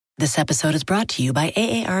This episode is brought to you by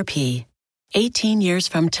AARP. 18 years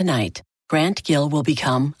from tonight, Grant Gill will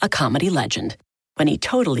become a comedy legend when he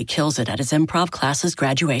totally kills it at his improv class's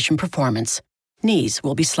graduation performance. Knees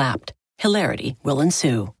will be slapped. Hilarity will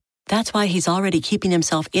ensue. That's why he's already keeping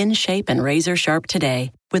himself in shape and razor sharp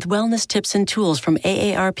today with wellness tips and tools from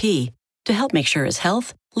AARP to help make sure his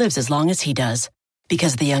health lives as long as he does.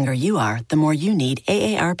 Because the younger you are, the more you need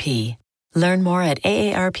AARP. Learn more at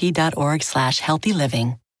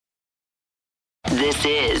aarp.org/healthyliving. This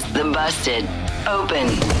is the Busted Open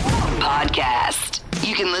Podcast.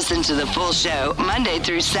 You can listen to the full show Monday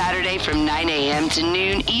through Saturday from 9 a.m. to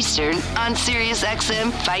noon Eastern on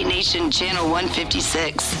SiriusXM Fight Nation Channel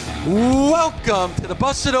 156. Welcome to the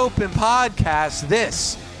Busted Open Podcast.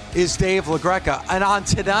 This is Dave LaGreca. And on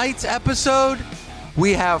tonight's episode,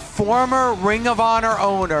 we have former Ring of Honor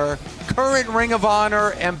owner, current Ring of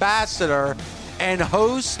Honor ambassador, and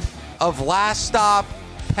host of Last Stop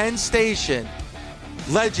Penn Station,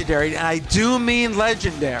 legendary, and I do mean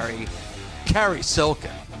legendary, Kerry Silken.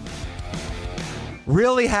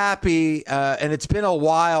 Really happy, and it's been a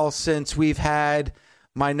while since we've had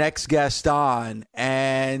my next guest on,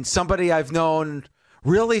 and somebody I've known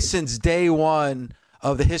really since day one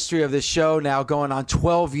of the history of this show, now going on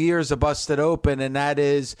 12 years of Busted Open, and that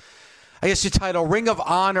is, I guess your title, Ring of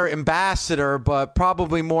Honor ambassador, but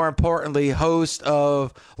probably more importantly, host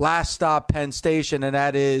of Last Stop Penn Station, and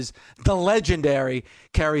that is the legendary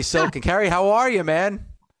Kerry Silken. Kerry, how are you, man?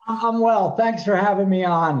 I'm well. Thanks for having me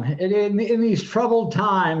on. In these troubled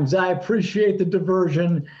times, I appreciate the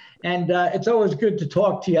diversion, and it's always good to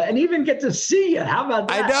talk to you and even get to see you. How about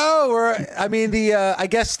that? I know. I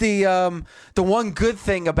guess the one good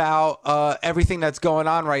thing about everything that's going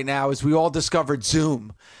on right now is we all discovered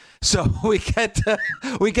Zoom. So we get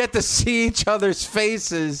to see each other's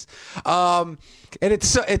faces, and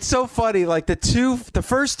it's so funny. Like the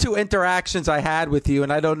first two interactions I had with you,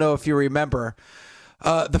 and I don't know if you remember.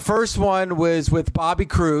 The first one was with Bobby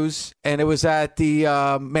Cruz, and it was at the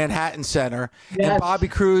Manhattan Center. Yes. And Bobby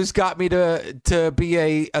Cruz got me to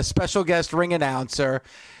be a special guest ring announcer,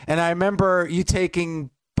 and I remember you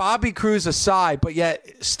taking Bobby Cruz aside, but yet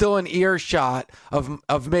still an earshot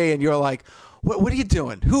of me, and you're like, What are you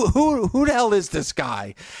doing? Who the hell is this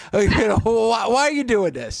guy? Why are you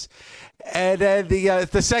doing this? And then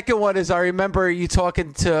the second one is I remember you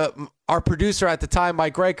talking to our producer at the time,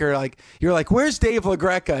 Mike Raker. Like you're like, "Where's Dave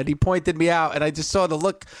LaGreca?" And he pointed me out, and I just saw the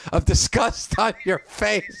look of disgust on your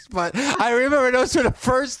face. But I remember those were the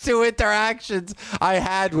first two interactions I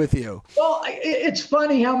had with you. Well, it's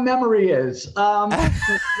funny how memory is.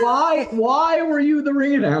 Why were you the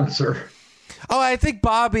ring announcer? Oh, I think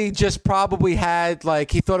Bobby just probably had,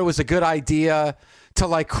 like, he thought it was a good idea to,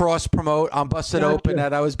 like, cross-promote on Busted Open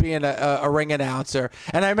that I was being a ring announcer.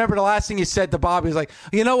 And I remember the last thing you said to Bobby was like,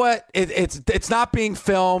 you know what? It's not being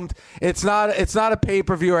filmed. It's not a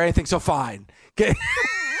pay-per-view or anything, so fine.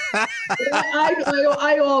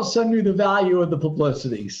 I also knew the value of the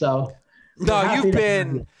publicity, so. No,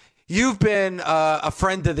 You've been a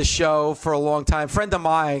friend of the show for a long time, friend of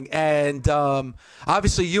mine, and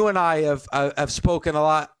obviously you and I have spoken a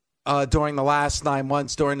lot during the last 9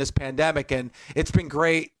 months during this pandemic, and it's been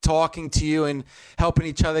great talking to you and helping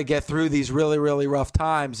each other get through these really, really rough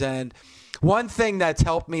times. And one thing that's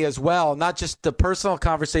helped me as well, not just the personal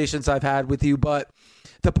conversations I've had with you, but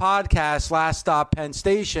the podcast Last Stop Penn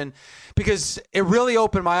Station, because it really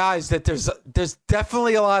opened my eyes that there's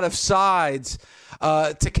definitely a lot of sides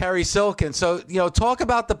to Kerry Silken. So, talk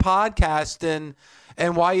about the podcast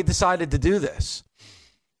and why you decided to do this.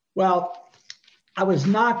 Well, I was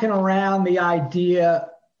knocking around the idea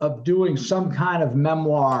of doing some kind of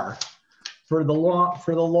memoir for the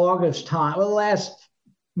longest time, the last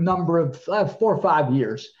number of 4 or 5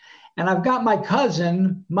 years. And I've got my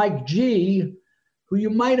cousin, Mike G., who you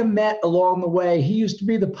might have met along the way. He used to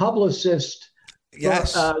be the publicist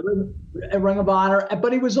yes. for Ring of Honor,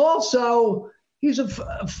 but he's a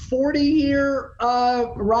 40-year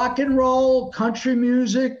rock and roll, country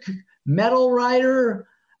music, metal writer.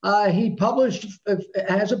 He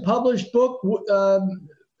has a published book,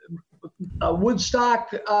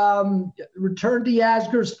 Woodstock, Return to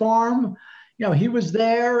Yasgur's Farm. He was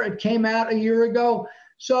there. It came out a year ago.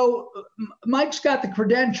 So Mike's got the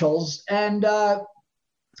credentials, and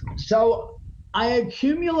so I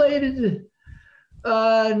accumulated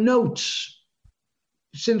notes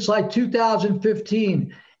since like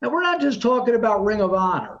 2015. And we're not just talking about Ring of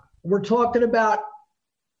Honor. We're talking about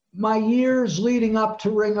my years leading up to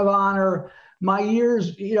Ring of Honor, my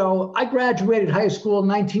years, I graduated high school in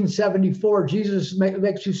 1974. Jesus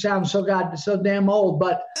makes you sound so damn old.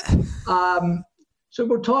 But so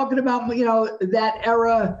we're talking about, that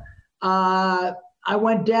era, I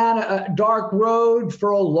went down a dark road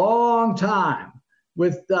for a long time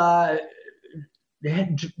with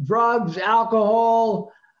drugs,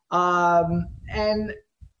 alcohol, and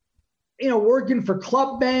working for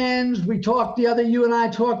club bands. You and I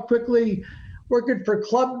talked quickly, working for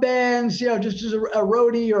club bands, just as a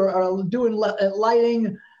roadie or doing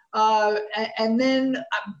lighting, and then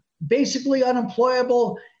basically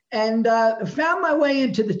unemployable, and found my way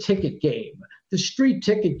into the ticket game, the street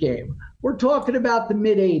ticket game. We're talking about the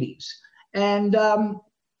mid 80s, and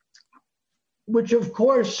which of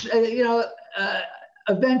course,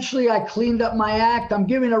 eventually I cleaned up my act. I'm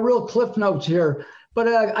giving a real cliff notes here, but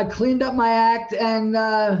I cleaned up my act,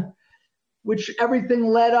 and which everything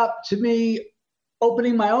led up to me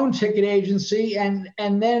opening my own ticket agency, and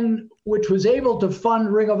then which was able to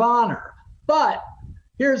fund Ring of Honor. But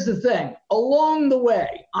here's the thing: along the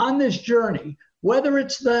way on this journey, whether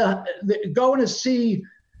it's the going to see,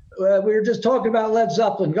 we were just talking about Led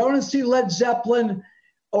Zeppelin, going to see Led Zeppelin,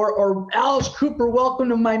 or Alice Cooper, Welcome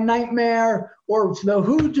to My Nightmare, or the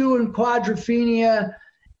Who doing Quadrophenia,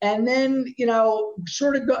 and then,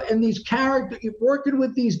 sort of go in these characters, working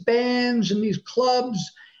with these bands and these clubs,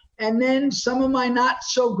 and then some of my not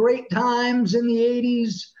so great times in the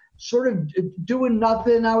 80s, sort of doing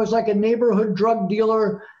nothing. I was like a neighborhood drug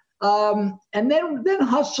dealer, and then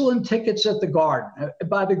hustling tickets at the Garden,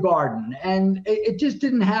 by the Garden. And it just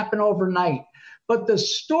didn't happen overnight. But the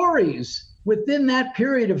stories within that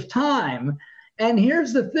period of time, and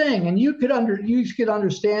here's the thing, and you could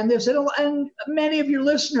understand this, and many of your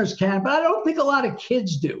listeners can, but I don't think a lot of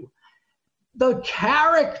kids do. The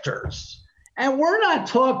characters, and we're not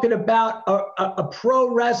talking about a pro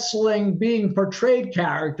wrestling being portrayed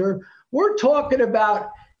character. We're talking about,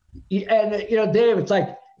 and Dave, it's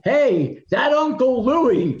like, hey, that Uncle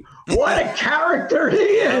Louie, what a character he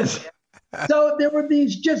is. So there were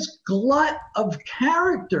these just glut of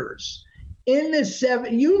characters in the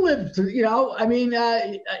 70s. You lived through,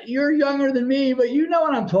 you're younger than me, but you know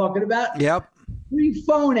what I'm talking about. Yep.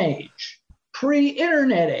 Pre-phone age,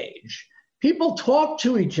 pre-internet age. People talk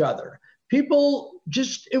to each other. It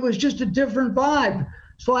was just a different vibe.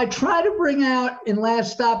 So I try to bring out in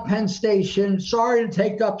Last Stop Penn Station, sorry to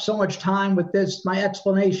take up so much time with this, my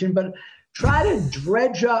explanation, but try to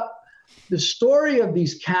dredge up the story of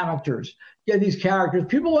these characters.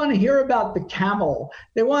 People want to hear about the Camel.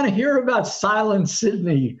 They want to hear about Silent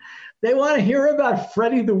Sydney. They want to hear about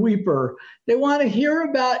Freddie the Weeper. They want to hear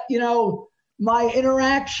about, my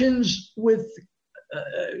interactions with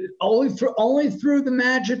only through the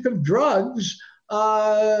magic of drugs,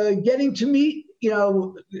 getting to meet,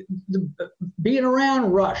 being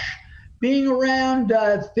around Rush, being around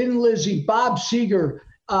Thin Lizzy, Bob Seger,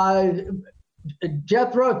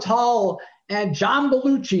 Jethro Tull, and John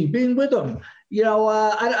Belushi, being with them.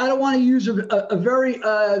 I don't want to use a very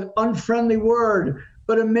unfriendly word,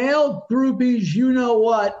 but a male groupie's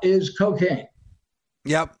what is cocaine.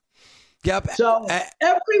 Yep. So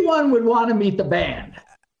everyone would want to meet the band,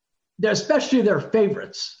 especially their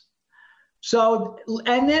favorites. So,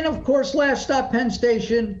 and then of course, Last Stop Penn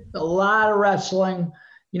Station, a lot of wrestling.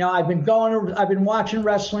 I've been watching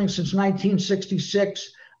wrestling since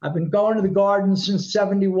 1966. I've been going to the Garden since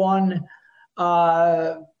 71.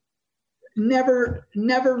 Never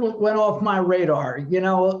went off my radar.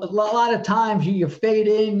 A lot of times you fade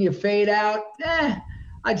in, you fade out.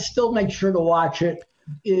 I'd still make sure to watch it,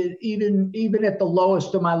 even at the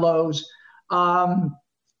lowest of my lows.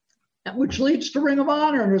 Which leads to Ring of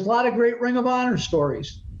Honor, and there's a lot of great Ring of Honor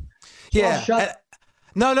stories. So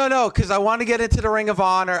No, because I want to get into the Ring of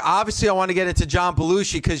Honor. Obviously, I want to get into John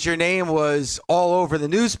Belushi because your name was all over the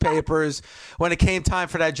newspapers when it came time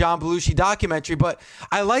for that John Belushi documentary. But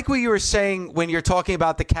I like what you were saying when you're talking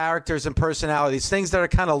about the characters and personalities, things that are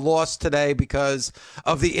kind of lost today because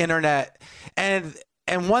of the internet. And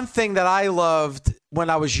one thing that I loved when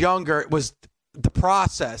I was younger was the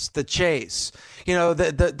process, the chase.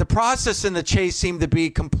 The process and the chase seemed to be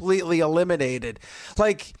completely eliminated.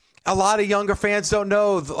 Like, a lot of younger fans don't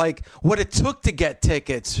know what it took to get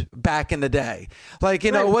tickets back in the day.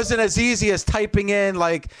 It wasn't as easy as typing in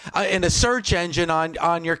in a search engine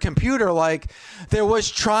on your computer. There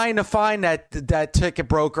was trying to find that ticket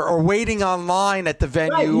broker or waiting online at the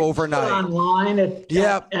venue overnight. Online at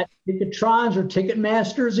Ticketrons or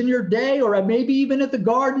Ticketmasters in your day, or maybe even at the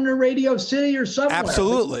Garden or Radio City or somewhere.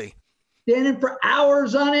 Absolutely. Standing for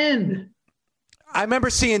hours on end. I remember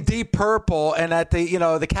seeing Deep Purple and at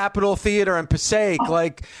the Capitol Theater in Passaic,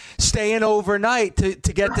 staying overnight to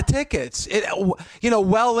get the tickets.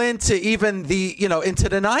 Well into even into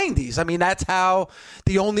the 90s. I mean, that's how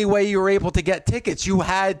the only way you were able to get tickets. You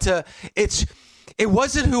had to. it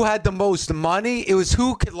wasn't who had the most money. It was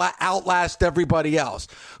who could outlast everybody else.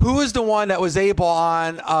 Who was the one that was able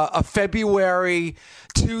on a February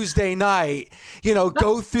Tuesday night,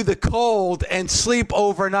 go through the cold and sleep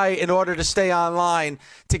overnight in order to stay online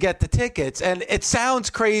to get the tickets. And it sounds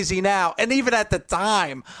crazy now. And even at the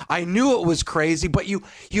time, I knew it was crazy, but you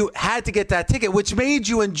had to get that ticket, which made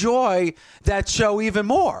you enjoy that show even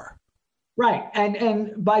more. Right.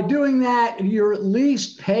 And by doing that, you're at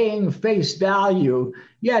least paying face value.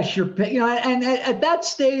 Yes, you're paying, and at that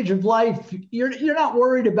stage of life, you're not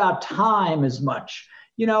worried about time as much.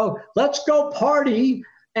 Let's go party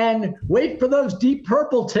and wait for those Deep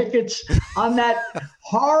Purple tickets on that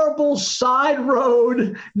horrible side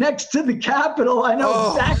road next to the Capitol. I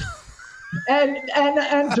know exactly.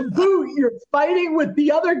 And to boot, you're fighting with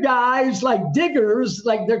the other guys like diggers,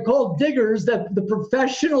 like they're called diggers, that the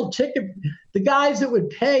professional ticket, the guys that would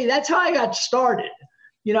pay. That's how I got started.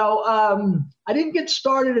 I didn't get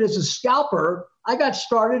started as a scalper. I got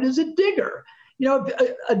started as a digger.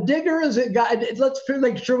 A digger is a guy. Let's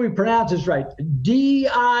make sure we pronounce this right. Digger,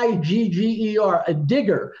 a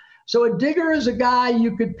digger. So a digger is a guy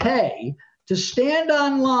you could pay to stand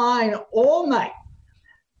online all night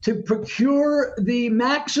to procure the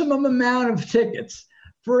maximum amount of tickets.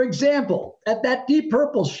 For example, at that Deep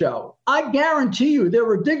Purple show, I guarantee you there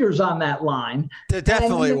were diggers on that line. There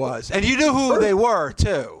definitely was. And you knew who they were,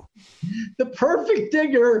 too. The perfect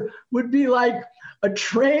digger would be like a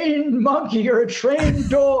trained monkey or a trained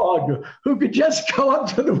dog who could just go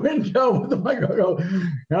up to the window with the microphone,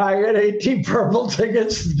 go, I got 18 Purple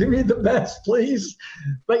tickets. Give me the best, please.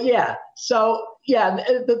 But the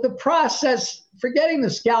process, forgetting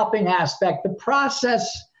the scalping aspect, the process,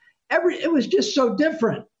 it was just so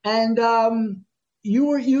different. And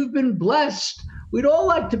you've been blessed. We'd all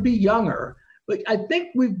like to be younger, but I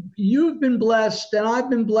think you've been blessed, and I've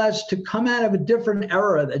been blessed to come out of a different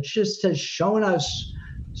era that just has shown us.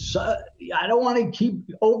 So, I don't want to keep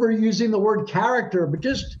overusing the word character, but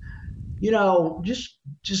just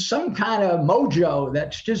some kind of mojo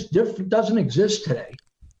that's just different, doesn't exist today.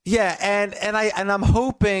 Yeah, and I'm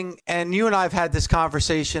hoping, and you and I have had this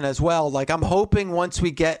conversation as well. Like, I'm hoping once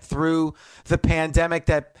we get through the pandemic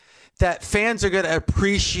that fans are going to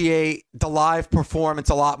appreciate the live performance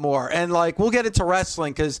a lot more. And like, we'll get into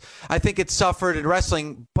wrestling because I think it suffered in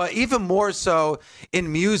wrestling, but even more so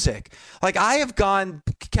in music. Like, I have gone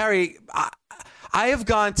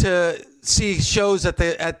to see shows at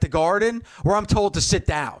the Garden where I'm told to sit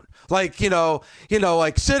down. Like,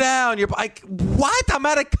 like, sit down. You're like, what? I'm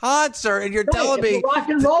at a concert and you're telling me. It's a rock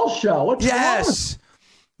and roll show. What's yes. wrong?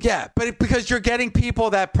 Yeah, but because you're getting people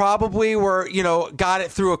that probably were, got it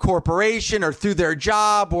through a corporation or through their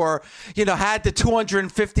job or, had the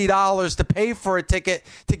 $250 to pay for a ticket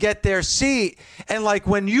to get their seat. And like,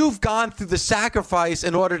 when you've gone through the sacrifice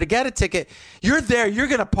in order to get a ticket, you're there, you're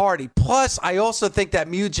going to party. Plus, I also think that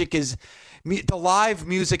the live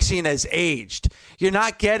music scene has aged. You're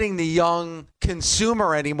not getting the young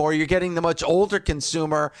consumer anymore. You're getting the much older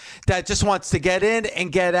consumer that just wants to get in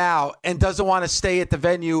and get out and doesn't want to stay at the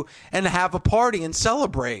venue and have a party and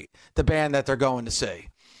celebrate the band that they're going to see.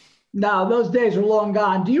 No, those days are long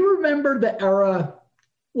gone. Do you remember the era?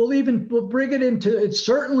 We'll bring it into, it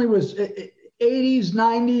certainly was 80s,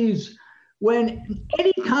 90s, when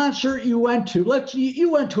any concert you went to, you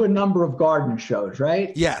went to a number of Garden shows,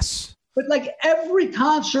 right? Yes. But like every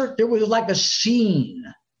concert, there was like a scene.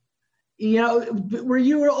 Were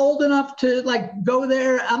you old enough to like go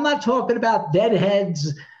there? I'm not talking about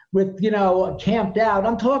Deadheads with, camped out.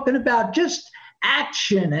 I'm talking about just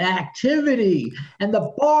action and activity, and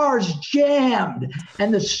the bars jammed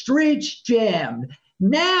and the streets jammed.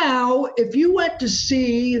 Now, if you went to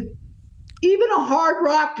see even a hard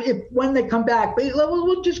rock, when they come back,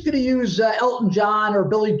 we're just going to use Elton John or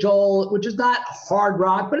Billy Joel, which is not hard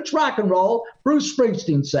rock, but it's rock and roll. Bruce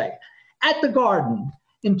Springsteen, say, at the Garden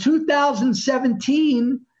in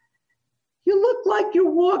 2017, you look like you're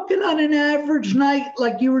walking on an average night,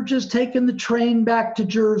 like you were just taking the train back to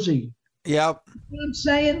Jersey. Yep. You know what I'm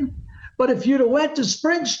saying? But if you'd have went to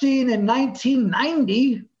Springsteen in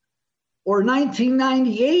 1990 or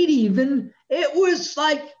 1998 even, it was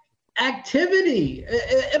like activity.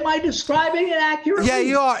 Am I describing it accurately? Yeah,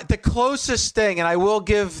 you are. The closest thing, and I will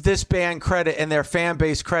give this band credit and their fan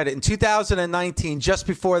base credit, in 2019, just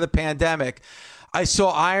before the pandemic, I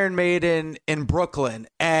saw Iron Maiden in Brooklyn,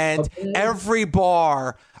 and every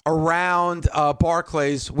bar around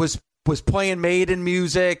Barclays was playing Maiden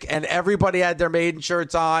music, and everybody had their Maiden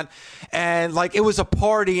shirts on, and like, it was a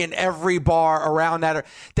party in every bar around that.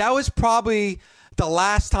 That was probably the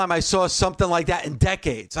last time I saw something like that in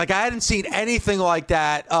decades. Like, I hadn't seen anything like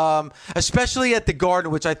that, especially at the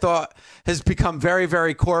Garden, which I thought has become very,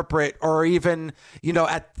 very corporate, or even,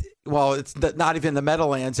 it's not even the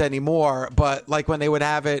Meadowlands anymore, but like when they would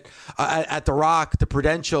have it at the Rock, the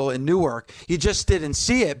Prudential in Newark, you just didn't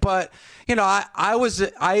see it. But,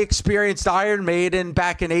 I experienced Iron Maiden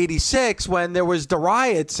back in '86 when there was the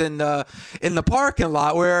riots in the parking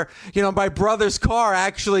lot where, my brother's car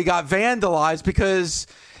actually got vandalized because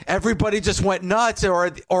everybody just went nuts, or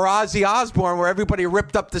Ozzy Osbourne, where everybody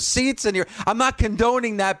ripped up the seats. And I'm not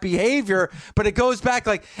condoning that behavior, but it goes back,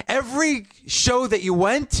 like, every show that you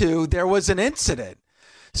went to, there was an incident.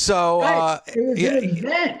 So it was an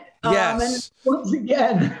event. Yes. And once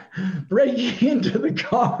again, breaking into the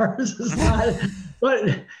cars is not,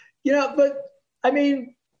 but I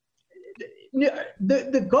mean,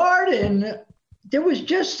 the Garden, there was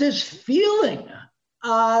just this feeling.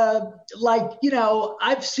 I've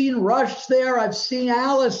seen Rush there, I've seen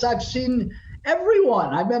Alice, I've seen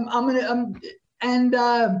everyone.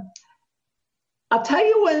 I'll tell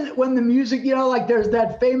you when the music, like there's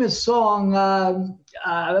that famous song,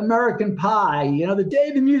 American Pie, the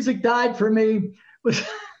day the music died for me was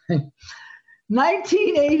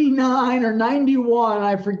 1989 or 91,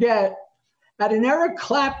 I forget, at an Eric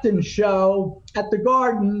Clapton show at the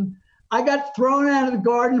Garden. I got thrown out of the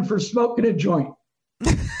Garden for smoking a joint.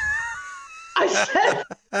 I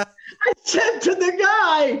said to the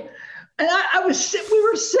guy, and we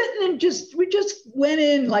were sitting and we just went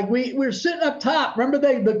in, like we were sitting up top. Remember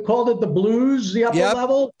they called it the blues, the upper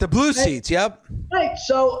level? The blue seats, yep. Right.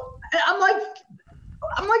 So I'm like,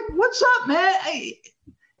 what's up, man?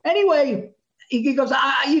 Anyway, he goes,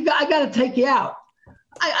 I got to take you out.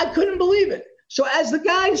 I couldn't believe it. So as the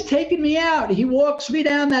guy's taking me out, he walks me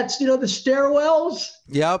down the stairwells.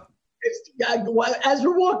 Yep. As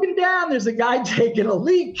we're walking down, there's a guy taking a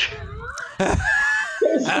leak.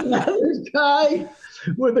 There's another guy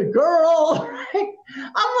with a girl. Right?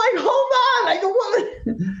 I'm like, hold on. I go, what?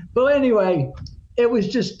 But anyway, it was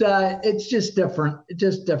just, it's just different. It's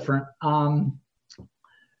just different.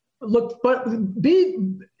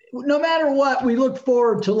 No matter what, we look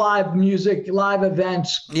forward to live music, live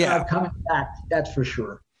events coming back. That's for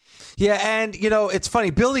sure. Yeah, and, it's funny.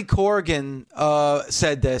 Billy Corgan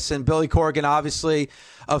said this, and Billy Corgan, obviously,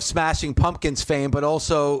 of Smashing Pumpkins fame, but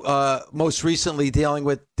also most recently dealing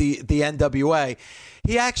with the NWA.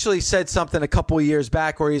 He actually said something a couple of years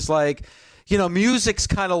back where he's like, music's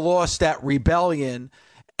kind of lost that rebellion.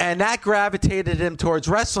 And that gravitated him towards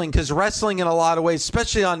wrestling, because wrestling in a lot of ways,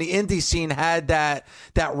 especially on the indie scene, had that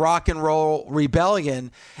rock and roll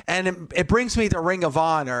rebellion. And it brings me to Ring of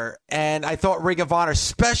Honor. And I thought Ring of Honor,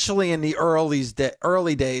 especially in the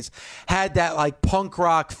early days, had that like punk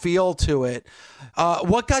rock feel to it.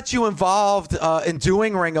 What got you involved in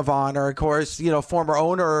doing Ring of Honor? Of course, former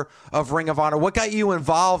owner of Ring of Honor. What got you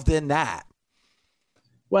involved in that?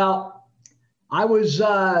 Well, I was...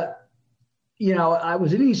 I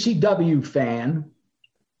was an ECW fan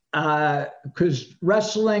because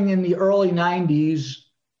wrestling in the early 90s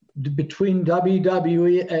between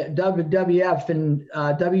WWF and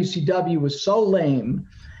WCW was so lame.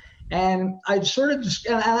 And I sort of just,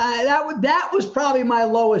 that was probably my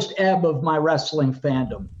lowest ebb of my wrestling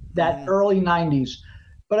fandom, that early 90s.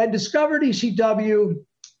 But I discovered ECW.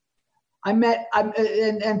 And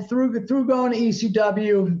through going to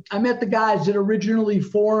ECW, I met the guys that originally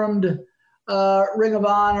formed Ring of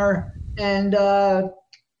Honor, and I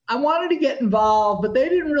wanted to get involved, but they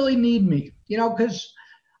didn't really need me, because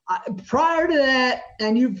prior to that,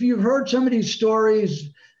 and you've heard some of these stories,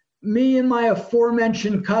 me and my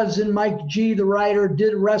aforementioned cousin Mike G, the writer,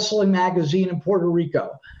 did a wrestling magazine in Puerto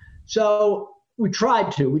Rico. So we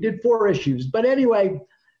did 4 issues, but anyway,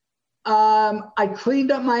 I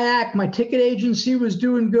cleaned up my act. My ticket agency was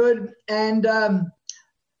doing good, and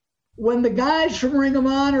when the guys from Ring of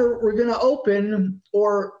Honor were going to open,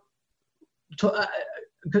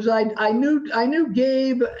 because I knew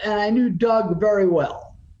Gabe and I knew Doug very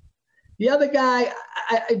well. The other guy,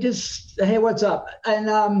 I just, hey, what's up? And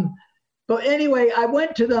but anyway, I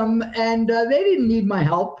went to them and they didn't need my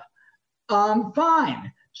help.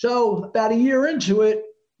 Fine. So about a year into it,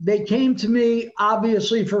 they came to me,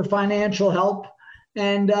 obviously for financial help,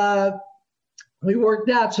 and we worked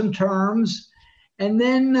out some terms. And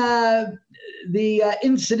then the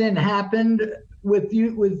incident happened with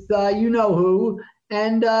you know who,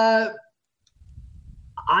 and there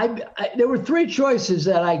were 3 choices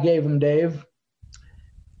that I gave him, Dave.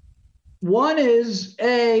 One is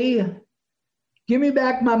A, give me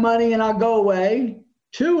back my money and I'll go away.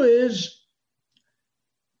 2 is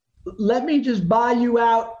let me just buy you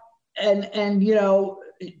out and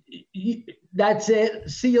that's it.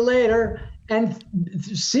 See you later. And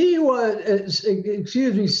C was,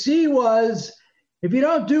 if you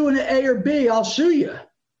don't do an A or B, I'll sue you.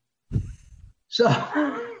 So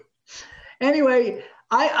anyway,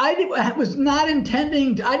 I was not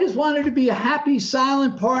intending I just wanted to be a happy,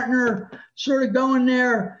 silent partner, sort of going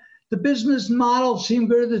there. The business model seemed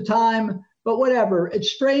good at the time, but whatever.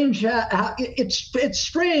 It's strange. It's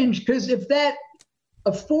strange because if that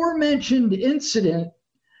aforementioned incident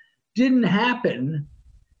didn't happen,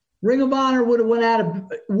 Ring of Honor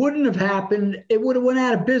wouldn't have happened. It would have went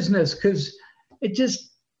out of business because we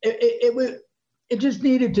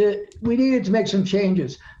needed to make some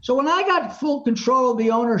changes. So when I got full control of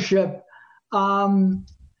the ownership,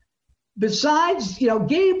 besides,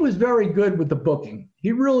 Gabe was very good with the booking.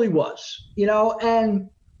 He really was, and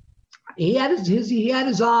he had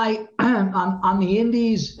his eye on the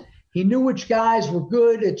indies. He knew which guys were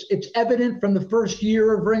good. It's evident from the first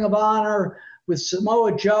year of Ring of Honor with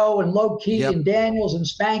Samoa Joe and Low Ki and Daniels and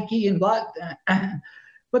Spanky and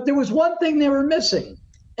but there was one thing they were missing.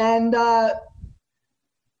 And as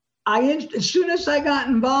soon as I got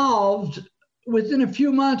involved, within a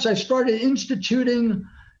few months, I started instituting,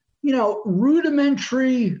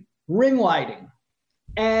 rudimentary ring lighting.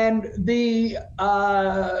 And the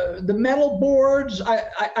metal boards,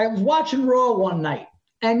 I was watching Raw one night,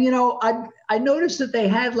 and I noticed that they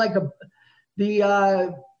had like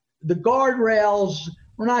the guardrails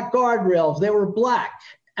were not guardrails; they were black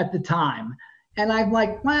at the time. And I'm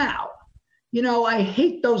like, wow, I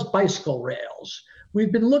hate those bicycle rails.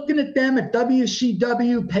 We've been looking at them at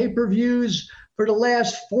WCW pay-per-views for the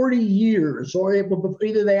last 40 years, or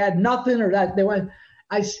either they had nothing or that they went.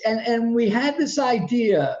 And we had this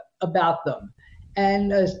idea about them,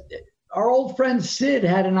 and our old friend Sid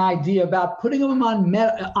had an idea about putting them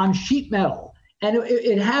on sheet metal, and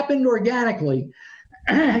it happened organically.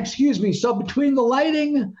 Excuse me. So between the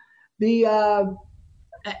lighting,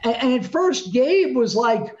 and at first Gabe was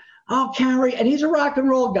like, "Oh, Carrie," and he's a rock and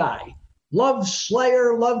roll guy, loves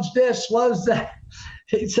Slayer, loves this, loves that.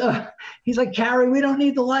 So he's like, "Carrie, we don't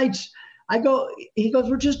need the lights." He goes,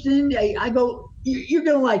 "We're just in." I go, "You're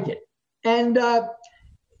going to like it." And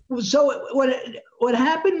so what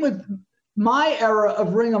happened with my era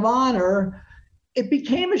of Ring of Honor, it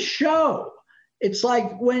became a show. It's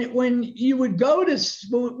like when you go to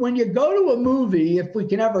a movie, if we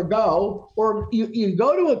can ever go, or you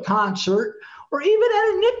go to a concert, or even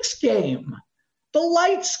at a Knicks game, the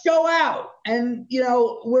lights go out. And,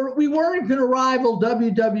 we weren't going to rival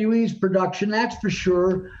WWE's production, that's for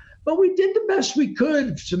sure. But we did the best we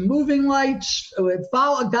could. Some moving lights, a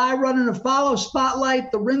guy running a follow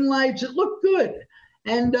spotlight, the ring lights. It looked good,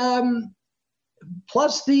 and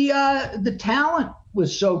plus the talent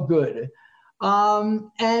was so good.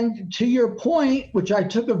 And to your point, which I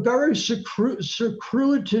took a very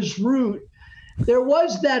circuitous route, there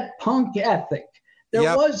was that punk ethic.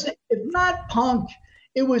 There was, if not punk,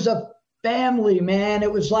 it was a family, man.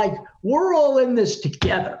 It was like we're all in this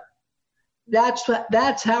together.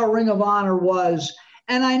 That's how Ring of Honor was.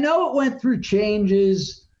 And I know it went through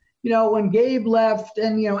changes, when Gabe left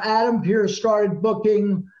and, Adam Pearce started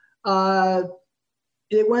booking,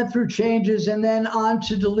 it went through changes and then on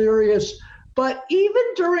to Delirious. But even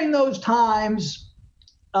during those times,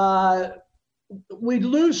 we'd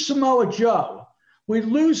lose Samoa Joe. We'd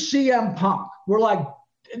lose CM Punk. We're like,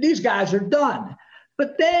 these guys are done.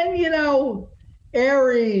 But then,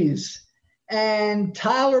 Aries and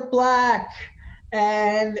Tyler Black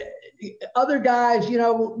and other guys,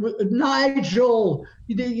 Nigel,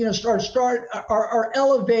 are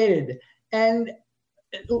elevated. And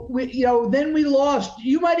then we lost.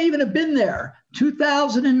 You might even have been there.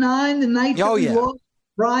 2009, the night that we lost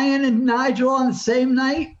Brian and Nigel on the same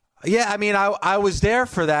night. Yeah, I mean, I was there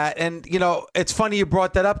for that. And, it's funny you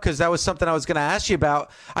brought that up because that was something I was going to ask you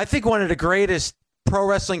about. I think one of the greatest pro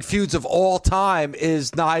wrestling feuds of all time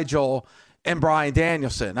is Nigel and Bryan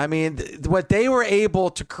Danielson. I mean, what they were able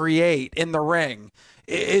to create in the ring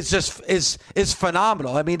is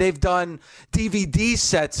phenomenal. I mean, they've done DVD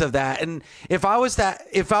sets of that. And if I was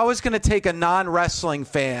going to take a non-wrestling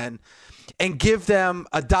fan and give them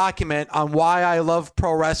a document on why I love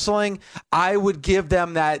pro wrestling, I would give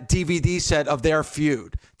them that DVD set of their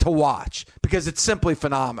feud to watch because it's simply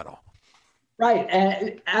phenomenal.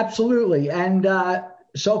 Right. Absolutely. And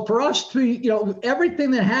so for us to,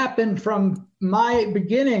 everything that happened from my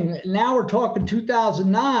beginning, now we're talking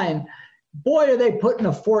 2009, boy, are they putting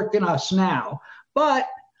a fork in us now. But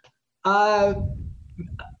I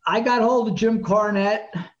got hold of Jim Cornette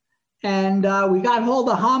And we got hold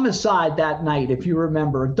of Homicide that night, if you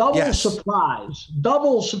remember. Double surprise.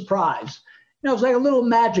 It was like a little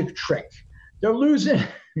magic trick. They're losing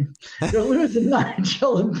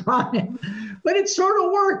Nigel and Brian, but it sort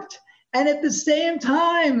of worked. And at the same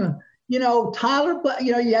time, Tyler Black,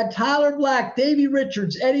 you had Tyler Black, Davey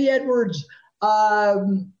Richards, Eddie Edwards.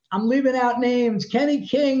 I'm leaving out names. Kenny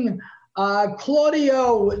King,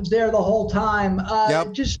 Claudio was there the whole time.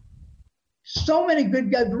 Just so many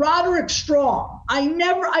good guys. Roderick Strong.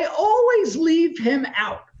 I always leave him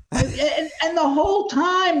out. and the whole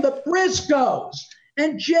time, the Briscoes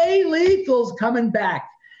and Jay Lethal's coming back,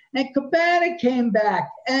 and Cabana came back,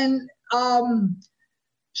 and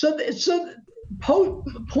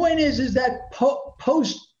point is that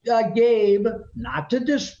post Gabe, not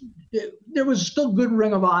to there was still good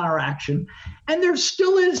Ring of Honor action, and there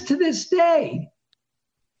still is to this day.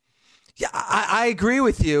 Yeah, I agree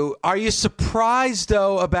with you. Are you surprised,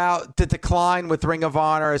 though, about the decline with Ring of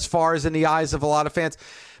Honor as far as in the eyes of a lot of fans?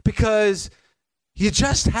 Because you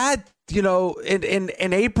just had, in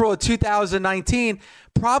April of 2019,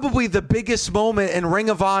 probably the biggest moment in Ring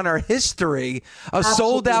of Honor history, a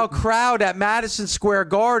sold-out crowd at Madison Square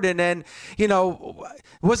Garden. And, it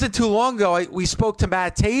wasn't too long ago, we spoke to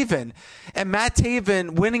Matt Taven, and Matt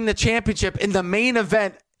Taven winning the championship in the main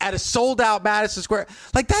event at a sold-out Madison Square.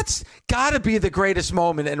 Like, that's got to be the greatest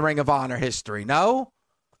moment in Ring of Honor history, no?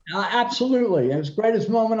 Absolutely. It was the greatest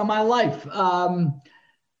moment of my life. I'm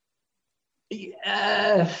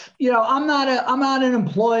not an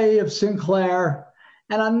employee of Sinclair,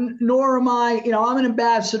 and nor am I, I'm an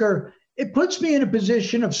ambassador. It puts me in a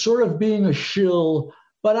position of sort of being a shill,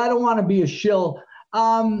 but I don't want to be a shill.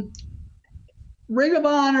 Ring of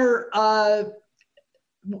Honor,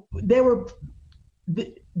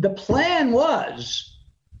 the plan was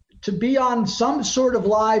to be on some sort of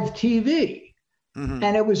live TV. Mm-hmm.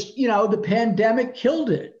 And it was, the pandemic killed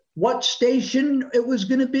it. What station it was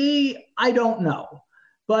going to be, I don't know.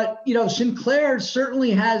 But, Sinclair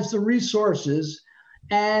certainly has the resources.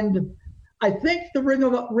 And I think the Ring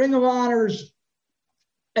of Honor's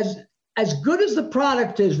as good as the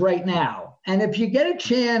product is right now. And if you get a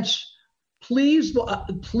chance, please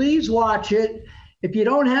watch it. If you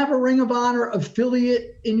don't have a Ring of Honor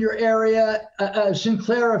affiliate in your area, a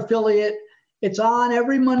Sinclair affiliate, it's on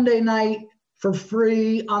every Monday night for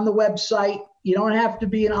free on the website. You don't have to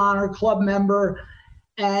be an Honor Club member.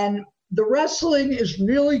 And the wrestling is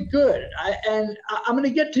really good. I'm going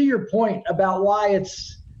to get to your point about why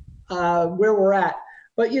it's where we're at.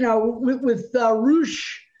 But, with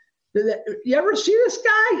Roosh, you ever see this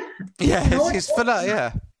guy? Yeah, he's phenomenal,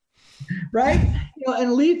 yeah. Right?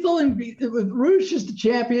 And Lethal and with Roosh is the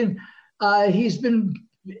champion. He's been,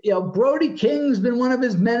 Brody King's been one of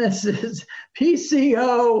his menaces.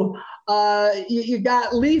 PCO. You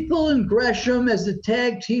got Lethal and Gresham as the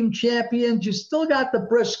tag team champions. You still got the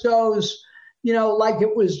Briscoes, like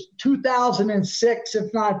it was 2006,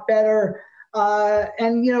 if not better.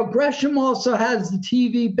 And Gresham also has the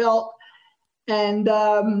TV belt. And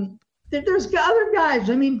there's other guys.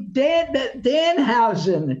 I mean,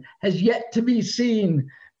 Danhausen has yet to be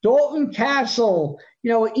seen. Dalton Castle,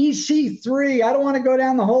 EC3. I don't want to go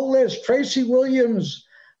down the whole list. Tracy Williams,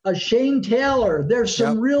 Shane Taylor. There's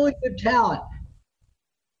some really good talent.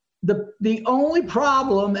 The only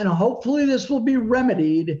problem, and hopefully this will be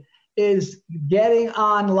remedied, is getting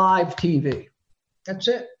on live TV. That's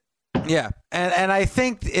it. Yeah, and I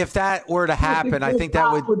think if that were to happen, I think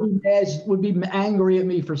that would be angry at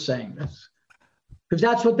me for saying this, because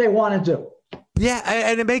that's what they want to do. Yeah,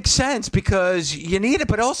 and it makes sense because you need it,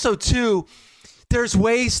 but also too, there's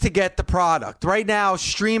ways to get the product. Right now,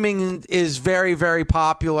 streaming is very, very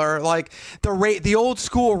popular. Like the old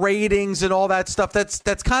school ratings and all that stuff, that's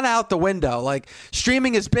kind of out the window. Like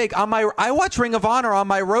streaming is big. I watch Ring of Honor on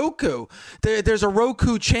my Roku. There's a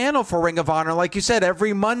Roku channel for Ring of Honor. Like you said,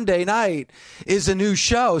 every Monday night is a new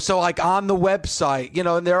show. So like on the website,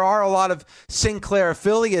 and there are a lot of Sinclair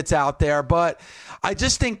affiliates out there, but I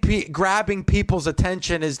just think grabbing people's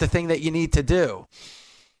attention is the thing that you need to do.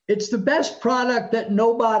 It's the best product that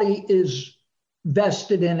nobody is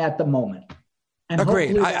vested in at the moment. And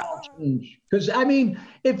agreed. Because,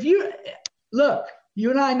 if you look,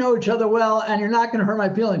 you and I know each other well, and you're not going to hurt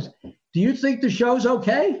my feelings. Do you think the show's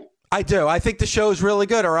okay? I do. I think the show's really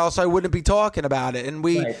good, or else I wouldn't be talking about it. And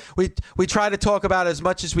we try to talk about it as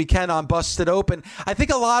much as we can on Busted Open. I think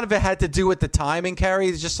a lot of it had to do with the timing, Kerry.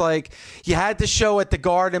 It's just like you had the show at the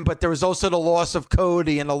Garden, but there was also the loss of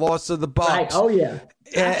Cody and the loss of the Bucks. Right. Oh yeah.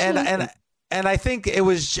 And I think it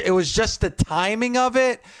was just the timing of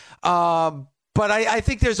it. But I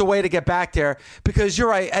think there's a way to get back there, because you're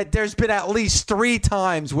right. There's been at least 3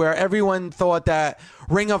 times where everyone thought that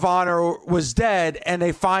Ring of Honor was dead, and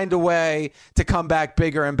they find a way to come back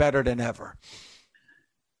bigger and better than ever.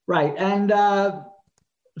 Right. And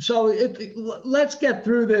so let's get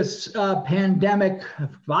through this pandemic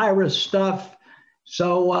virus stuff.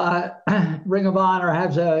 So Ring of Honor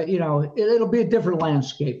has it'll be a different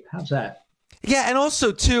landscape. How's that? Yeah, and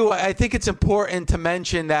also, too, I think it's important to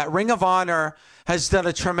mention that Ring of Honor has done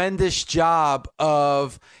a tremendous job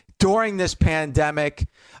of, during this pandemic,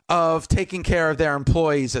 of taking care of their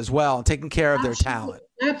employees as well and taking care of their talent.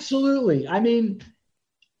 Absolutely. I mean,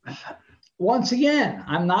 once again,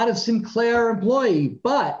 I'm not a Sinclair employee,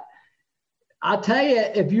 but I'll tell you,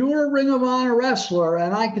 if you were a Ring of Honor wrestler,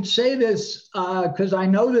 and I could say this because I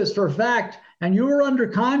know this for a fact, and you were under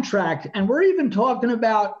contract, and we're even talking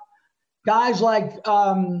about guys like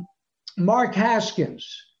Mark Haskins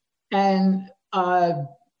and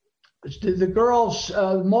the girls,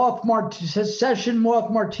 Session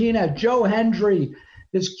Moth Martina, Joe Hendry,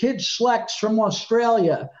 this kid Slex from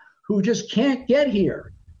Australia, who just can't get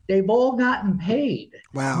here. They've all gotten paid.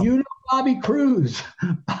 Wow. You know Bobby Cruz.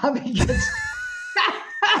 Bobby gets...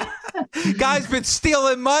 Guy's been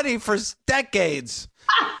stealing money for decades.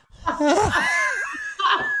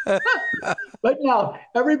 But no,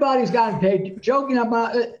 everybody's gotten paid. Joking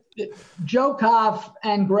about Joe Koff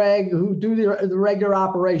and Greg, who do the regular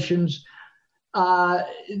operations,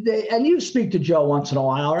 and you speak to Joe once in a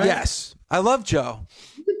while, right? Yes, I love Joe.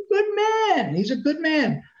 He's a good man. He's a good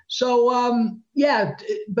man. So,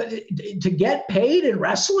 but to get paid in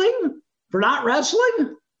wrestling for not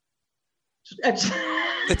wrestling,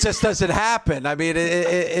 it just doesn't happen. I mean,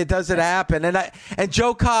 it doesn't happen. And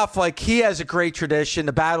Joe Koff, like, he has a great tradition,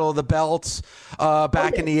 the Battle of the Belts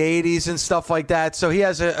back in the 80s and stuff like that. So he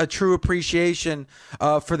has a true appreciation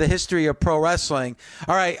for the history of pro wrestling.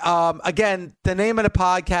 All right. Again, the name of the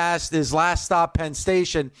podcast is Last Stop Penn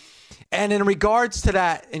Station. And in regards to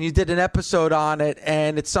that, and you did an episode on it,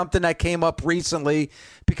 and it's something that came up recently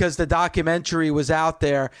because the documentary was out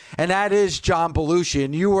there, and that is John Belushi.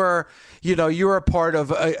 And you were a part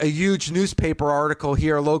of a huge newspaper article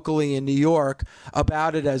here locally in New York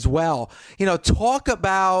about it as well. Talk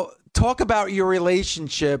about your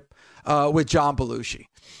relationship with John Belushi.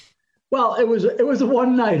 Well, it was a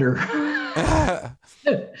one-nighter.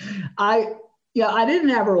 I didn't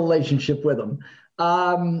have a relationship with him.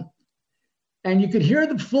 And you could hear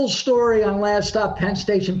the full story on Last Stop Penn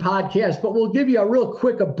Station podcast, but we'll give you a real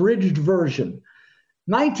quick abridged version.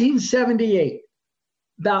 1978,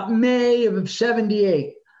 about May of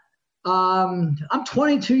 78. I'm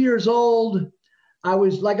 22 years old. I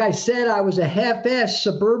was, like I said, I was a half-assed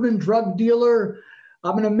suburban drug dealer.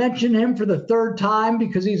 I'm going to mention him for the 3rd time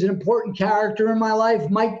because he's an important character in my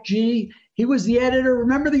life. Mike G. He was the editor.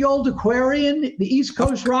 Remember the old Aquarian, the East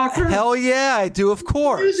Coast rocker? Hell yeah, I do, of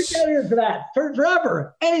course. Music editor for that,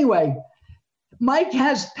 forever. Anyway, Mike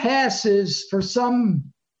has passes for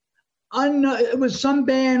it was some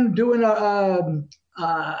band doing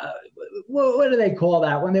what do they call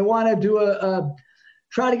that? When they want to do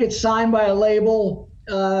try to get signed by a label,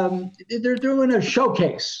 they're doing a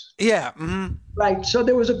showcase. Yeah. Mm-hmm. Right. So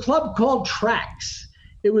there was a club called Trax.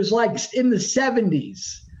 It was like in the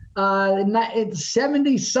 70s. It's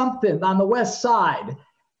 70 something on the West Side.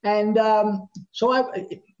 And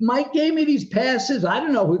Mike gave me these passes. I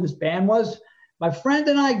don't know who this band was. My friend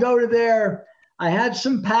and I go to there. I had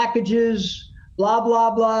some packages, blah,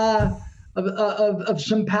 blah, blah, of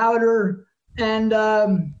some powder. And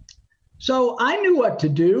so I knew what to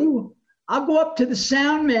do. I'll go up to the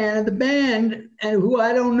sound man of the band, and who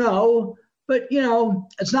I don't know, but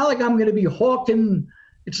it's not like I'm going to be hawking.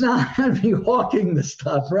 It's not going to be hawking the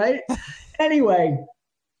stuff, right? Anyway,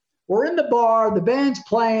 we're in the bar. The band's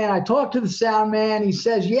playing. I talk to the sound man. He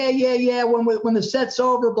says, yeah. When the set's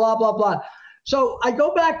over, blah, blah, blah. So I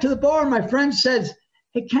go back to the bar. And my friend says,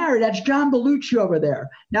 hey, Carrie, that's John Belushi over there.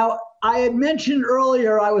 Now, I had mentioned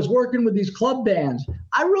earlier I was working with these club bands.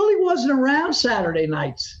 I really wasn't around Saturday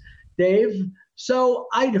nights, Dave. So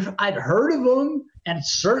I'd heard of them and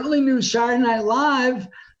certainly knew Saturday Night Live.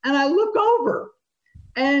 And I look over.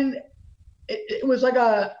 And it was like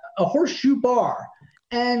a horseshoe bar.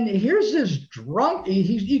 And here's this drunk,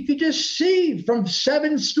 you could just see from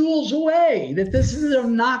 7 stools away that this is an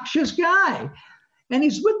obnoxious guy. And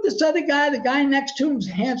he's with this other guy. The guy next to him is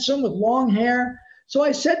handsome with long hair. So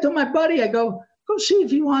I said to my buddy, I go see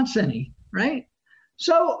if he wants any, right?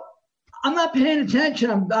 So I'm not paying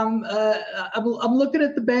attention. I'm looking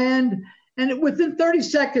at the band. And within 30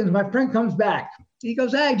 seconds, my friend comes back. He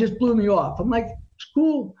goes, hey, just blew me off. I'm like, it's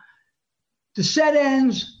cool. the set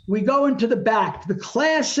ends. We go into the back, the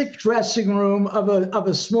classic dressing room of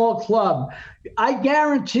a small club. I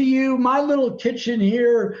guarantee you, my little kitchen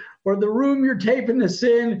here, or the room you're taping this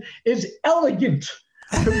in, is elegant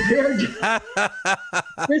compared to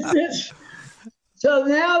this. So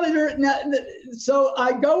so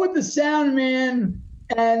I go with the sound man,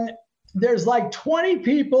 and there's like 20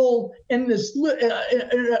 people in this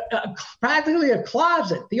practically a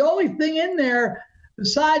closet. The only thing in there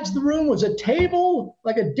besides the room was a table,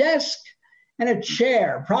 like a desk, and a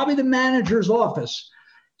chair, probably the manager's office.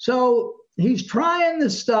 So he's trying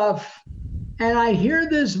this stuff, and I hear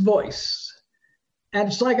this voice. And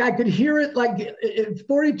it's like I could hear it like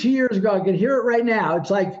 42 years ago. I could hear it right now. It's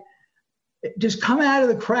like, just come out of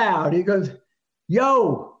the crowd. He goes,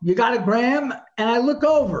 "Yo, you got a gram?" And I look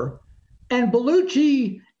over, and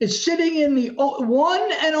Belushi is sitting in the one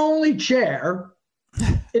and only chair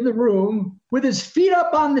in the room with his feet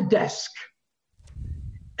up on the desk.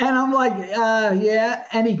 And I'm like, yeah.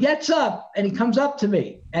 And he gets up and he comes up to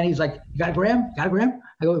me and he's like, "You got a gram? Got a gram?"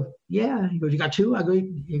 I go, "Yeah." He goes, "You got two?" I go,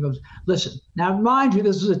 he goes, "Listen, now mind you,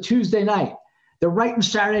 this is a Tuesday night. They're writing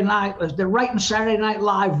Saturday Night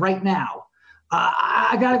Live right now.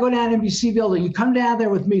 I got to go down to NBC building. You come down there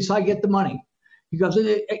with me so I get the money." He goes,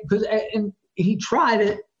 and he tried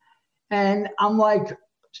it. And I'm like,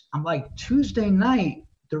 Tuesday night,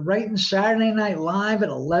 they're writing Saturday Night Live at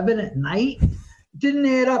 11 at night. It didn't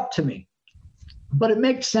add up to me, but it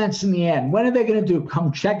makes sense in the end. When are they going to do?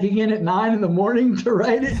 Come checking in at 9 a.m. to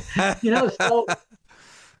write it? So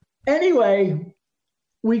anyway,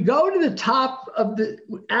 we go to the top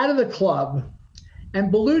out of the club,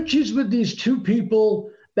 and Belushi's with these two people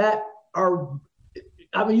that are,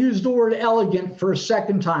 I'm going to use the word elegant for a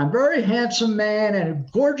second time, very handsome man and a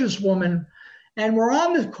gorgeous woman. And we're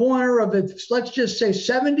on the corner of it, let's just say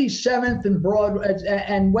 77th and Broadway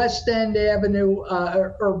and West End Avenue,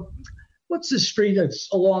 or what's the street that's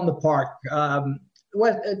along the park?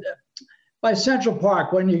 By Central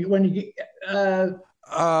Park. When you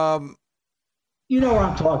know what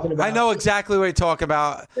I'm talking about. I know exactly what you're talking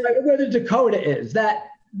about. Where the Dakota is. That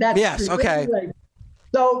yes, street. okay. Anyway,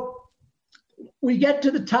 so we get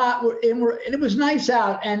to the top, and it was nice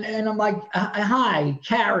out, and I'm like, "Hi,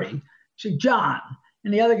 Carrie." She said, "John,"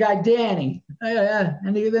 and the other guy, Danny,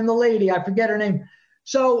 and then the lady, I forget her name.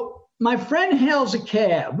 So my friend hails a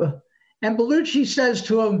cab, and Belushi says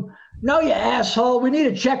to him, "No, you asshole, we need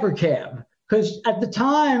a checker cab." Because at the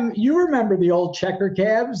time, you remember the old checker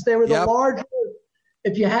cabs. They were the larger.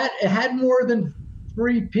 If it had more than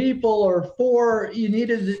 3 people or 4, you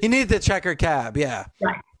needed the checker cab, yeah.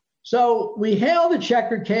 Right. So we hail the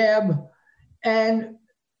checker cab, and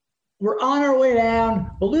we're on our way down.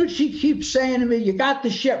 Belushi keeps saying to me, "You got the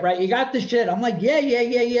shit, right? You got the shit." I'm like,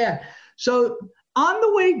 yeah. So on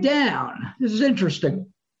the way down, this is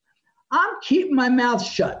interesting. I'm keeping my mouth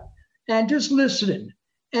shut and just listening.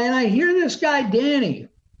 And I hear this guy, Danny.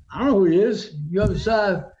 I don't know who he is. He goes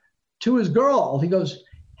to his girl. He goes,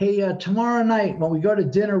 "Hey, tomorrow night when we go to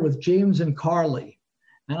dinner with James and Carly."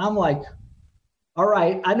 And I'm like, all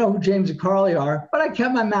right, I know who James and Carly are, but I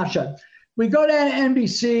kept my mouth shut. We go down to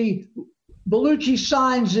NBC. Belushi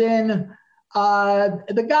signs in.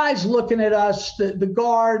 The guy's looking at us, the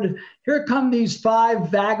guard. Here come these 5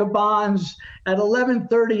 vagabonds at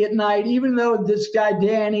 11:30 at night, even though this guy,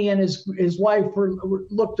 Danny, and his wife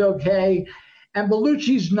looked okay. And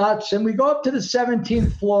Belushi's nuts. And we go up to the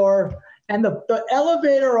 17th floor, and the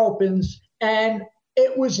elevator opens, and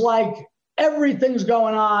it was like everything's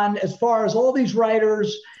going on as far as all these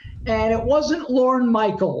writers. And it wasn't Lorne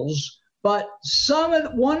Michaels, but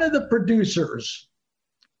one of the producers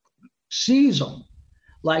sees them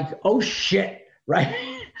like, "Oh shit," right?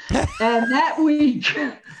 And that week,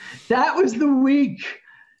 that was the week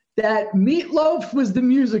that Meatloaf was the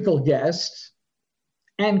musical guest,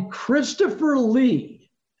 and Christopher Lee,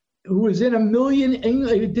 who was in a million,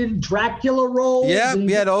 he did Dracula roles. Yeah,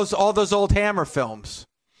 all those old Hammer films.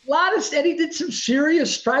 And he did some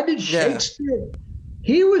serious, tried to Shakespeare. Yeah.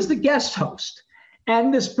 He was the guest host.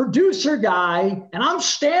 And this producer guy, and I'm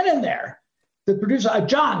standing there, the producer,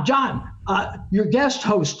 John, your guest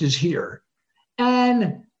host is here.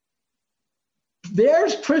 And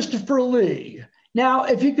there's Christopher Lee. Now,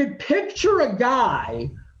 if you could picture a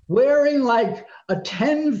guy wearing like a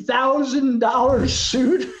 $10,000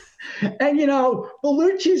 suit, and,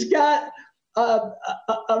 Belushi's got a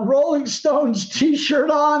Rolling Stones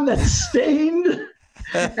t-shirt on that's stained,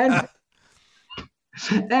 and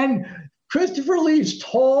Christopher Lee's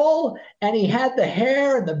tall, and he had the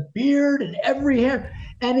hair and the beard and every hair,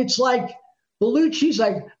 and it's like Bellucci's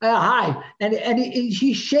like, hi. And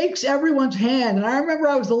he shakes everyone's hand. And I remember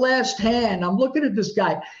I was the last hand. I'm looking at this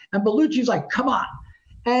guy. And Bellucci's like, come on.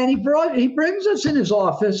 And he brings us in his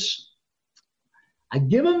office. I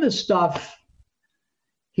give him the stuff.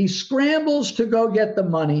 He scrambles to go get the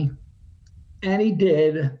money. And he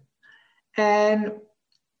did. And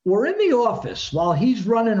we're in the office while he's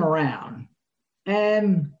running around.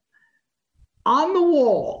 And on the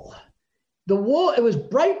wall, it was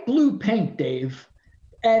bright blue paint, Dave.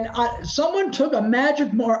 And someone took a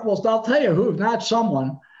magic marker. Well, I'll tell you who, not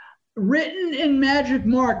someone. Written in magic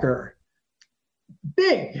marker,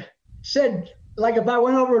 big, said, like if I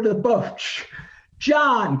went over to the boat,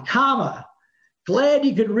 John, comma, glad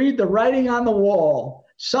you could read the writing on the wall.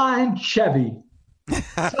 Signed, Chevy.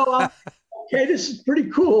 So, okay, this is pretty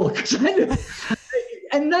cool.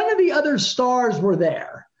 And none of the other stars were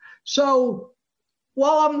there. So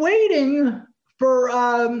while I'm waiting for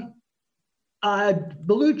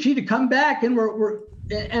Bellucci to come back, and we're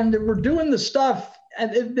doing the stuff,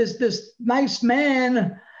 and this nice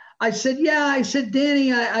man, I said,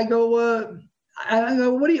 Danny, I go,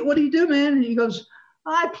 what do you do, man? And he goes,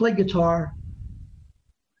 I play guitar.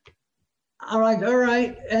 I'm like, all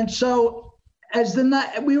right. And so as the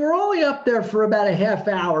night, we were only up there for about a half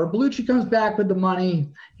hour. Bellucci comes back with the money.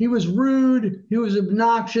 He was rude. He was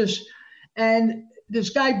obnoxious. And this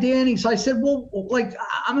guy, Danny, so I said, well, like,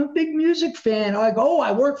 I'm a big music fan. I go,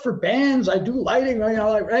 I work for bands. I do lighting,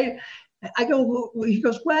 right? I go, he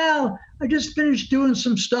goes, well, I just finished doing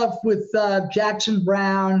some stuff with Jackson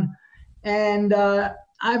Browne. And I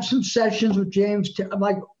have some sessions with James. I'm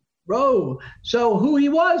like, bro. So who he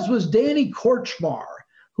was Danny Kortchmar,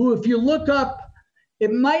 who, if you look up,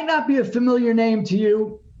 it might not be a familiar name to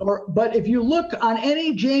you, but if you look on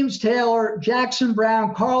any James Taylor, Jackson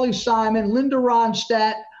Browne, Carly Simon, Linda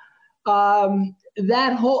Ronstadt,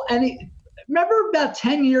 remember about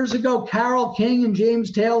 10 years ago, Carole King and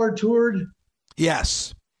James Taylor toured?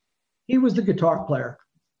 Yes. He was the guitar player.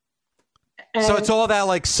 And so it's all that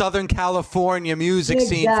like Southern California music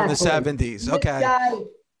scene from the 70s. Okay.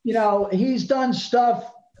 This guy, he's done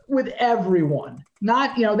stuff with everyone.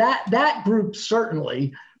 Not, that group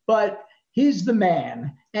certainly, but he's the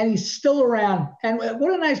man, and he's still around. And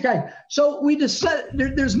what a nice guy. So we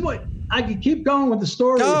decided there's more. I could keep going with the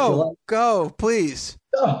story. Go, please.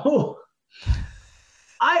 So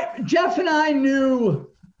Jeff and I knew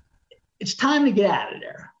it's time to get out of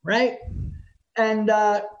there, right? And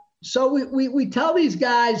so we tell these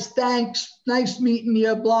guys, thanks, nice meeting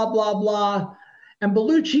you, blah, blah, blah. And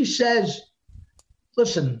Bellucci says,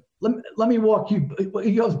 listen, let me walk you.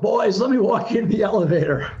 He goes, boys, let me walk you in the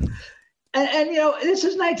elevator. And this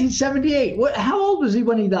is 1978. How old was he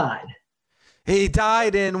when he died? He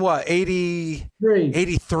died in what,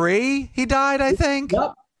 83? He died, I think.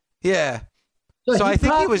 Yep. Yeah. So I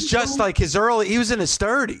think he was just like he was in his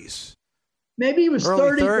 30s. Maybe he was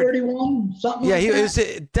early 31, something like that. Yeah, he was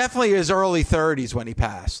definitely his early 30s when he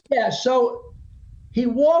passed. Yeah, so he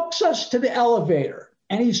walks us to the elevator,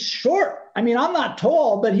 and he's short. I mean, I'm not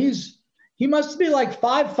tall, but he must be like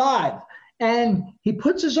 5'5". And he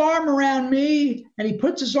puts his arm around me, and he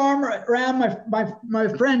puts his arm around my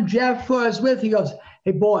friend Jeff, who I was with. He goes,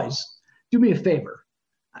 hey, boys, do me a favor.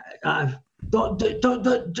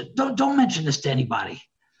 Don't mention this to anybody.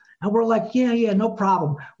 And we're like, yeah, no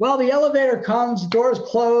problem. Well, the elevator comes, doors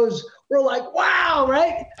close. We're like, wow,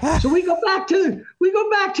 right? So we go back to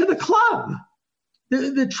the club,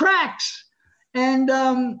 the tracks, and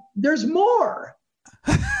there's more.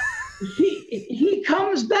 He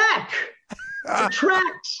comes back. The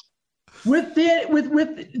tracks with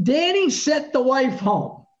Danny sent the wife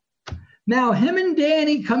home. Now him and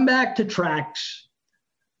Danny come back to tracks.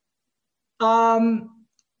 And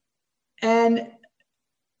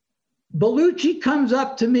Bellucci comes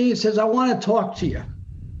up to me and says, I want to talk to you.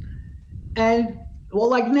 And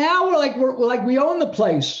we own the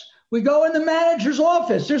place. We go in the manager's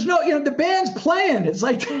office. There's no, the band's playing. It's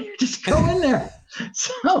like, just go in there.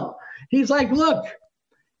 So he's like, look,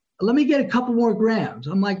 let me get a couple more grams.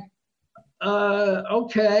 I'm like,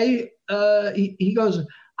 okay. He goes,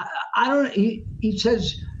 he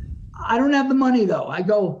says, I don't have the money though. I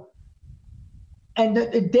go, and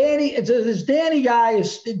this Danny guy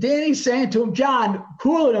Danny's saying to him, John,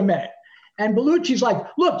 cool it a minute. And Bellucci's like,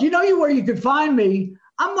 look, where you could find me.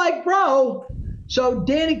 I'm like, bro. So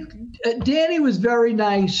Danny was very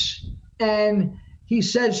nice. And he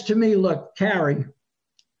says to me, look, Carrie,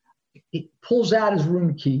 he pulls out his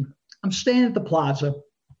room key. I'm staying at the Plaza.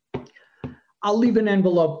 I'll leave an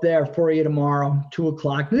envelope there for you tomorrow,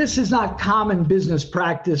 2:00. This is not common business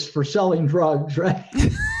practice for selling drugs, right?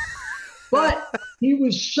 But He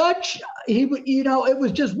was it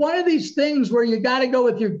was just one of these things where you got to go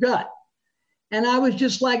with your gut. And I was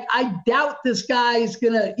just like, I doubt this guy is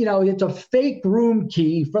going to, it's a fake room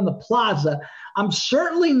key from the plaza. I'm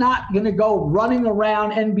certainly not going to go running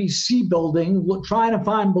around NBC building trying to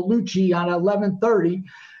find Bellucci on 11:30.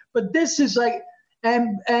 But this is like,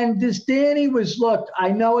 and this Danny was, look,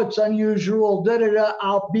 I know it's unusual,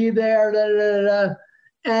 I'll be there,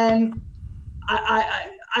 And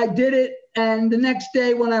I did it. And the next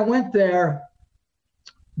day when I went there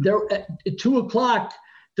at 2:00,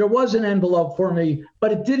 there was an envelope for me,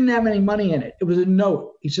 but it didn't have any money in it. It was a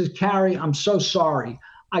note. He says, Carrie, I'm so sorry.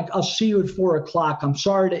 I'll see you at 4:00. I'm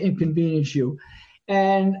sorry to inconvenience you.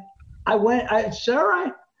 And I said, all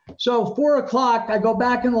right. So 4:00, I go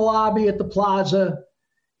back in the lobby at the plaza.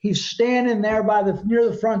 He's standing there near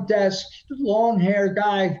the front desk, long-haired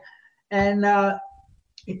guy. And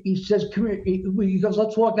he says, come here. He goes,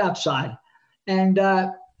 let's walk outside. And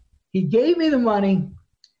he gave me the money.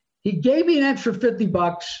 He gave me an extra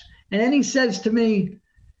 $50. And then he says to me,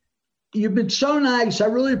 you've been so nice. I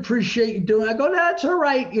really appreciate you doing it. I go, that's all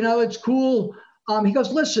right. It's cool. He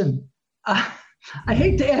goes, listen, I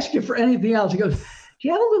hate to ask you for anything else. He goes, do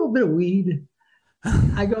you have a little bit of weed?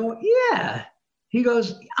 I go, yeah. He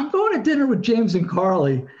goes, I'm going to dinner with James and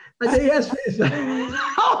Carly. And they asked me,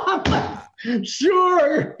 I'm like,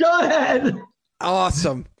 sure, go ahead.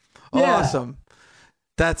 Awesome. Yeah. Awesome.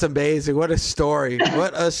 That's amazing. What a story.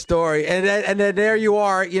 What a story. And then there you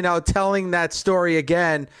are, telling that story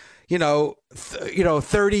again,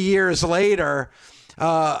 30 years later,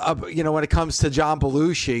 when it comes to John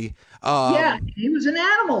Belushi. Yeah, he was an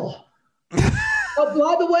animal. Oh,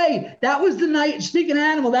 by the way, that was the night, speaking of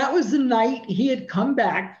animal, that was the night he had come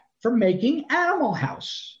back from making Animal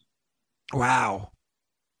House. Wow.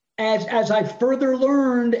 As I further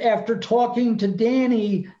learned after talking to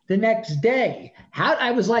Danny the next day,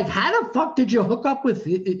 I was like, how the fuck did you hook up with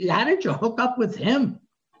him?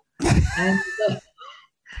 And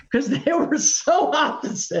because they were so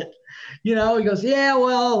opposite, he goes, yeah,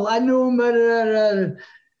 well, I knew him, but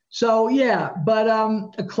so yeah, but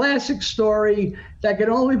a classic story that could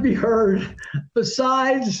only be heard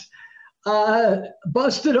besides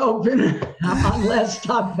Busted Open on Last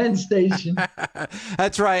Stop Penn Station.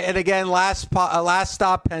 That's right. And again, Last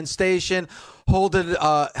Stop Penn Station,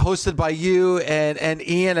 hosted by you and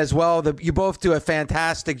Ian as well. You both do a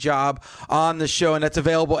fantastic job on the show, and that's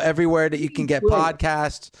available everywhere that you can get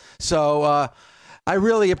podcasts. So I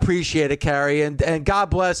really appreciate it, Carrie, and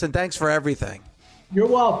God bless, and thanks for everything. You're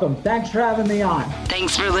welcome. Thanks for having me on.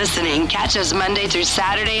 Thanks for listening. Catch us Monday through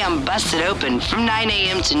Saturday on Busted Open from 9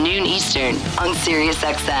 a.m. to noon Eastern on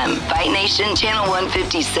SiriusXM, Fight Nation Channel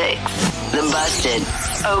 156. The Busted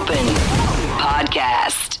Open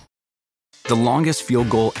Podcast. The longest field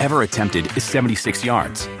goal ever attempted is 76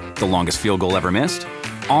 yards. The longest field goal ever missed?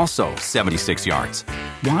 Also 76 yards.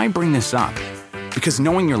 Why bring this up? Because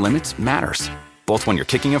knowing your limits matters, both when you're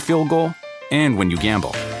kicking a field goal and when you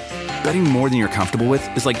gamble. Betting more than you're comfortable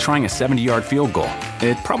with is like trying a 70-yard field goal.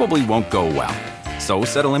 It probably won't go well. So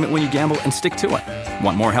set a limit when you gamble and stick to it.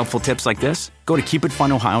 Want more helpful tips like this? Go to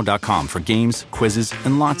keepitfunohio.com for games, quizzes,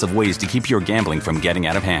 and lots of ways to keep your gambling from getting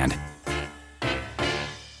out of hand.